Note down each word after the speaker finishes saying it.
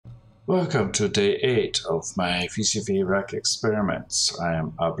Welcome to day 8 of my VCV rack experiments. I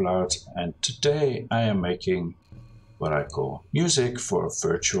am Ablaut and today I am making what I call music for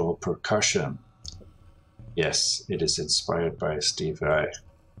virtual percussion. Yes, it is inspired by Steve Reich.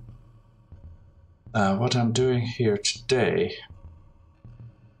 What I'm doing here today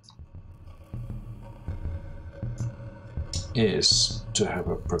is to have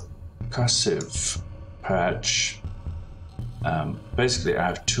a percussive patch. Basically I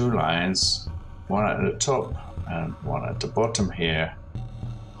have two lines, one at the top and one at the bottom here,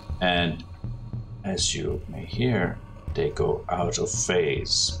 and as you may hear, they go out of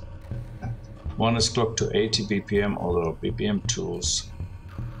phase. One is clocked to 80 BPM, although BPM Tools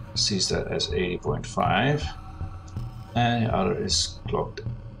sees that as 80.5, and the other is clocked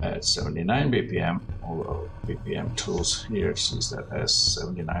at 79 BPM, although BPM Tools here sees that as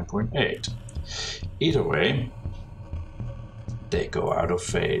 79.8. Either way, they go out of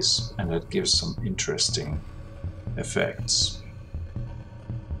phase, and that gives some interesting effects.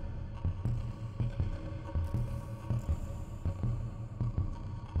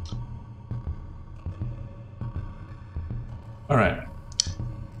 All right,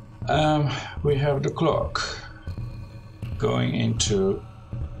 we have the clock going into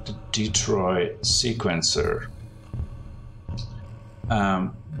the Detroit sequencer.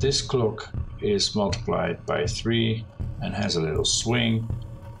 This clock is multiplied by 3 and has a little swing,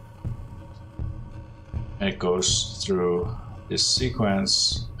 and it goes through this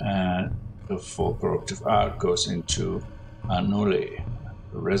sequence, and the full corrective out goes into a nully,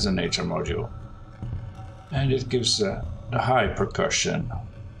 the resonator module, and it gives the high percussion,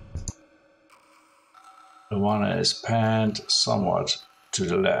 the one that is panned somewhat to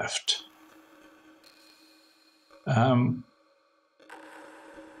the left.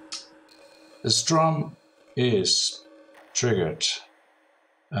 This drum is triggered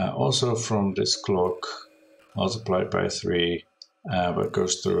also from this clock multiplied by 3, but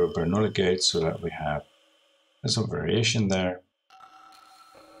goes through a Bernoulli gate, so that we have some variation there.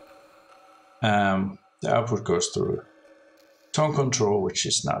 The output goes through tone control, which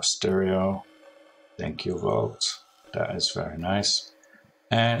is now stereo. Thank you, Volt. That is very nice.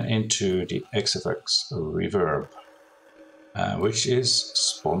 And into the XFX reverb, which is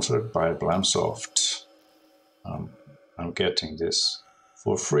sponsored by Blamsoft. I'm getting this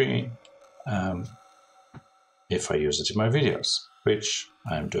for free if I use it in my videos, which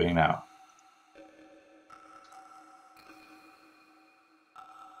I'm doing now.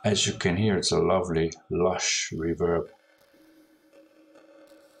 As you can hear, it's a lovely, lush reverb.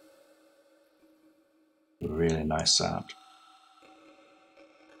 Really nice sound.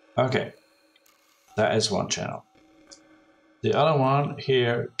 Okay, that is one channel. The other one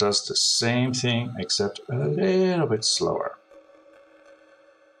here does the same thing, except a little bit slower,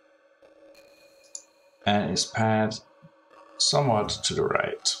 and is panned somewhat to the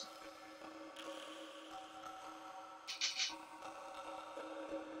right.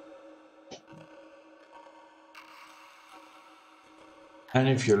 And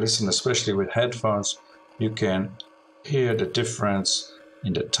if you listen, especially with headphones, you can hear the difference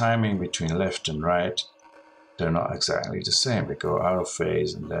in the timing between left and right. They're not exactly the same. They go out of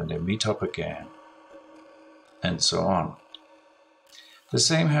phase and then they meet up again, and so on. The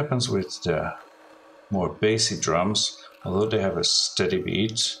same happens with the more bassy drums, although they have a steady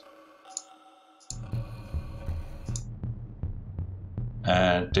beat.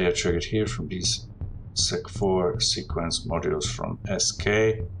 And they are triggered here from these Sec4 sequence modules from SK.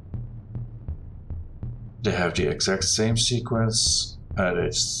 They have the exact same sequence, and they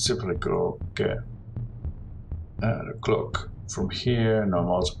simply get the clock from here, no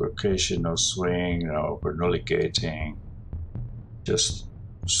multiplication, no swing, no Bernoulli gating, just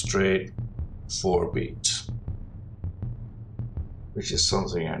straight 4-beat, which is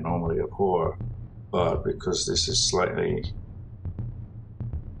something I normally abhor, but because this is slightly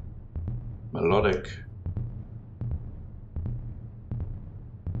melodic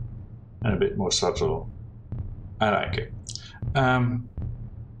and a bit more subtle, I like it.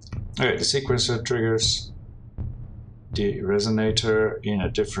 Okay, the sequencer triggers the resonator in a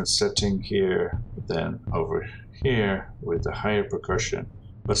different setting here than over here with the higher percussion,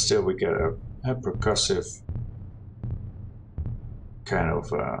 but still we get a percussive kind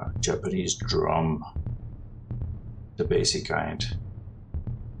of Japanese drum, the bassy kind,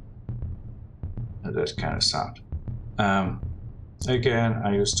 and that kind of sound. Again,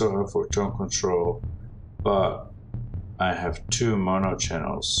 I use Toho for tone control, but I have two mono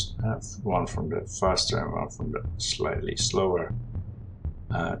channels. I have one from the faster and one from the slightly slower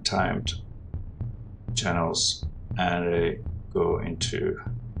timed channels, and they go into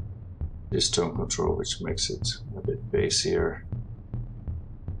this tone control, which makes it a bit bassier.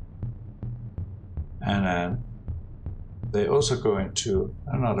 And then they also go into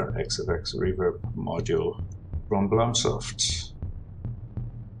another XFX reverb module from Blumsoft.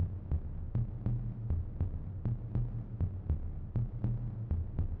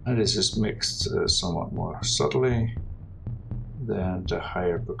 And this is mixed somewhat more subtly than the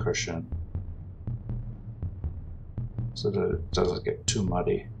higher percussion, so that it doesn't get too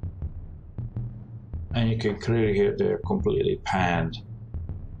muddy. And you can clearly hear they're completely panned.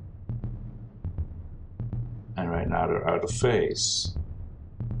 And right now they're out of phase.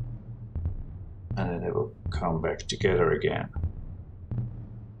 And then they will come back together again.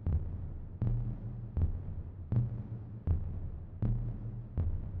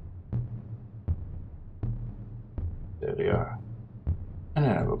 There they are. And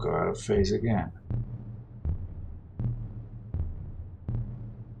then it will go out of phase again.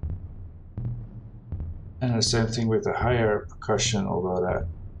 And the same thing with the higher percussion, although that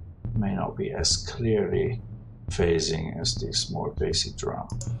may not be as clearly phasing as this more basic drum.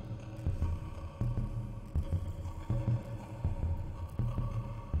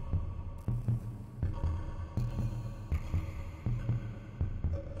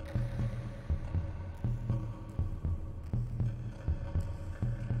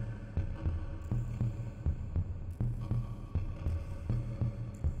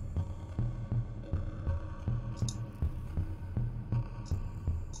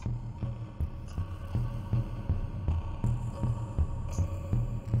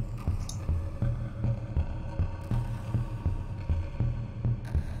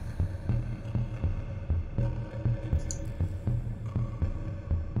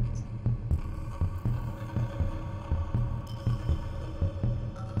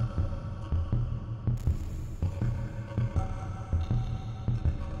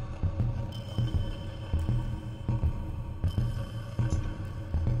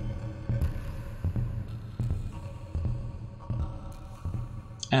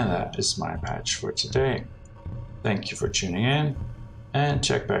 And that is my patch for today. Thank you for tuning in, and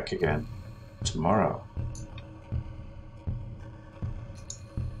check back again tomorrow.